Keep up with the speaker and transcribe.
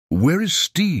Where is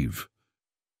Steve?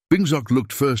 Bingzock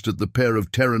looked first at the pair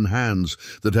of Terran hands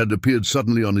that had appeared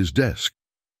suddenly on his desk.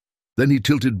 Then he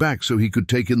tilted back so he could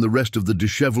take in the rest of the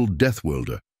disheveled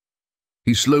Deathworlder.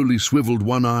 He slowly swiveled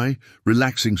one eye,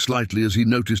 relaxing slightly as he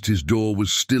noticed his door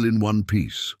was still in one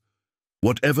piece.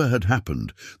 Whatever had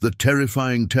happened, the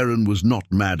terrifying Terran was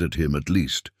not mad at him, at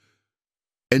least.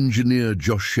 Engineer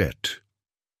Joshette.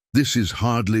 This is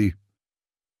hardly...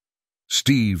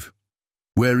 Steve,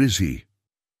 where is he?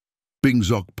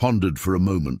 Bingzock pondered for a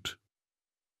moment.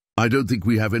 I don't think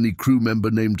we have any crew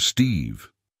member named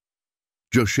Steve.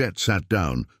 Joshette sat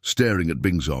down, staring at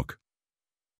Bingzock.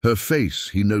 Her face,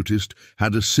 he noticed,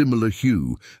 had a similar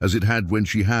hue as it had when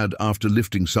she had after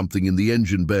lifting something in the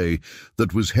engine bay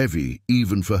that was heavy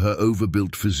even for her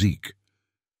overbuilt physique.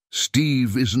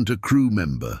 Steve isn't a crew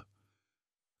member.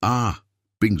 Ah,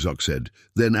 Bingzock said,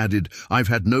 then added, I've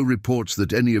had no reports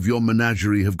that any of your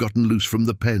menagerie have gotten loose from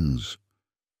the pens.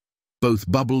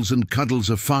 Both Bubbles and Cuddles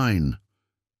are fine.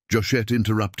 Joshette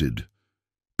interrupted.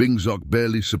 Bingzock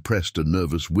barely suppressed a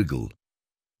nervous wiggle.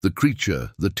 The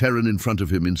creature, the Terran in front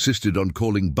of him, insisted on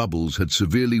calling Bubbles had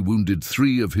severely wounded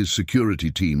 3 of his security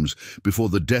teams before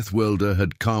the Deathworlder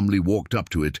had calmly walked up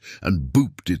to it and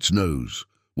booped its nose.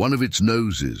 One of its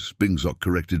noses, Bingzock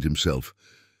corrected himself,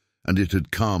 and it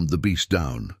had calmed the beast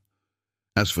down.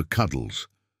 As for Cuddles,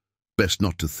 best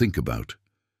not to think about.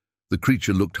 The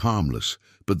creature looked harmless,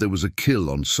 but there was a kill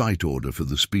on sight order for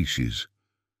the species.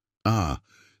 Ah,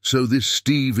 so this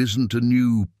Steve isn't a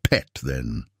new pet,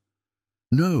 then?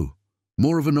 No,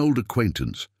 more of an old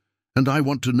acquaintance, and I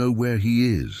want to know where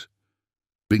he is.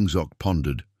 Bingzock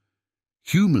pondered.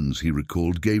 Humans, he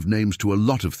recalled, gave names to a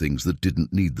lot of things that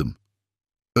didn't need them.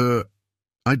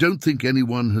 I don't think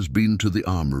anyone has been to the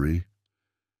armory.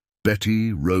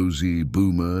 Betty, Rosie,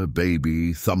 Boomer,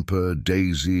 Baby, Thumper,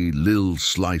 Daisy, Lil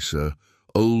Slicer,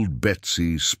 Old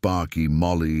Betsy, Sparky,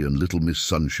 Molly, and Little Miss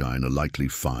Sunshine are likely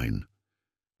fine,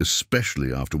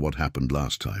 especially after what happened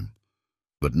last time.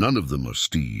 But none of them are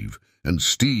Steve, and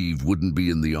Steve wouldn't be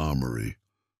in the armory.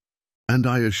 And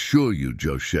I assure you,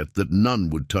 Joshette, that none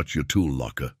would touch your tool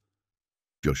locker.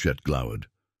 Joshette glowered.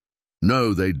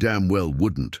 No, they damn well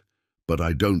wouldn't, but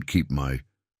I don't keep my...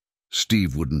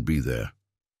 Steve wouldn't be there.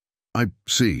 I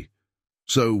see.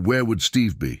 So where would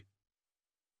Steve be?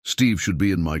 Steve should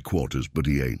be in my quarters, but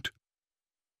he ain't.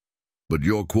 But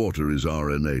your quarter is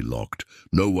RNA locked.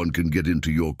 No one can get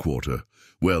into your quarter.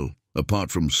 Well,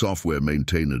 apart from software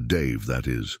maintainer Dave, that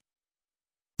is.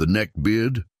 The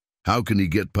neckbeard? How can he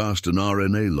get past an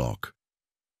RNA lock?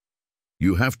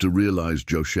 You have to realize,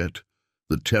 Joshette,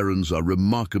 the Terrans are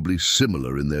remarkably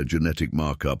similar in their genetic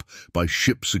markup by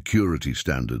ship security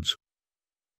standards.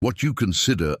 What you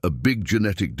consider a big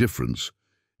genetic difference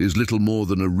is little more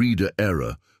than a reader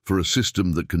error for a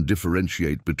system that can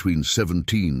differentiate between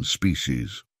 17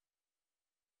 species.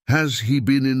 Has he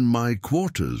been in my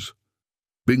quarters?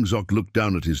 Bingzock looked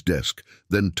down at his desk,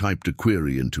 then typed a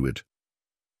query into it.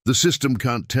 The system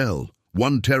can't tell.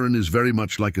 One Terran is very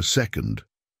much like a second.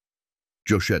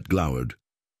 Joshette glowered.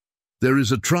 There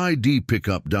is a Tri-D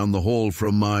pickup down the hall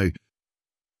from my...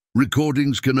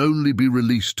 Recordings can only be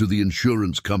released to the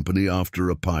insurance company after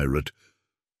a pirate.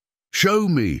 Show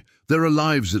me. There are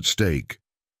lives at stake.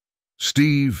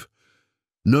 Steve.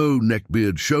 No,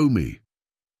 Neckbeard, show me.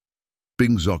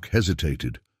 Bingzock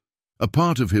hesitated. A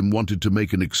part of him wanted to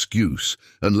make an excuse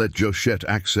and let Joshette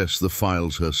access the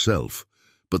files herself,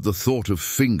 but the thought of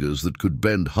fingers that could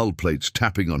bend hull plates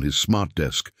tapping on his smart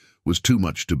desk was too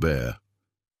much to bear.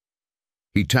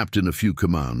 He tapped in a few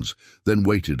commands, then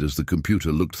waited as the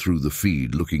computer looked through the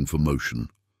feed looking for motion.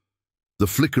 The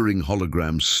flickering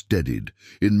hologram steadied.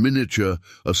 In miniature,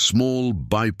 a small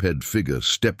biped figure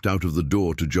stepped out of the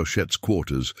door to Joshette's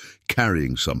quarters,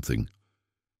 carrying something.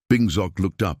 Bingzock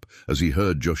looked up as he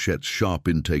heard Joshette's sharp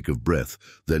intake of breath,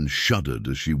 then shuddered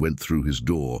as she went through his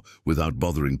door without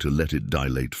bothering to let it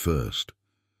dilate first.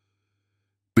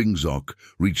 Bingzock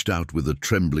reached out with a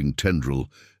trembling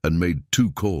tendril and made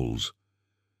 2 calls.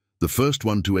 The first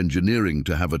one to engineering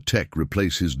to have a tech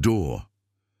replace his door.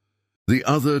 The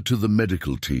other to the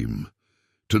medical team,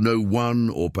 to know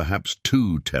 1 or perhaps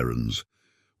 2 Terrans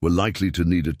were likely to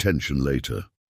need attention later.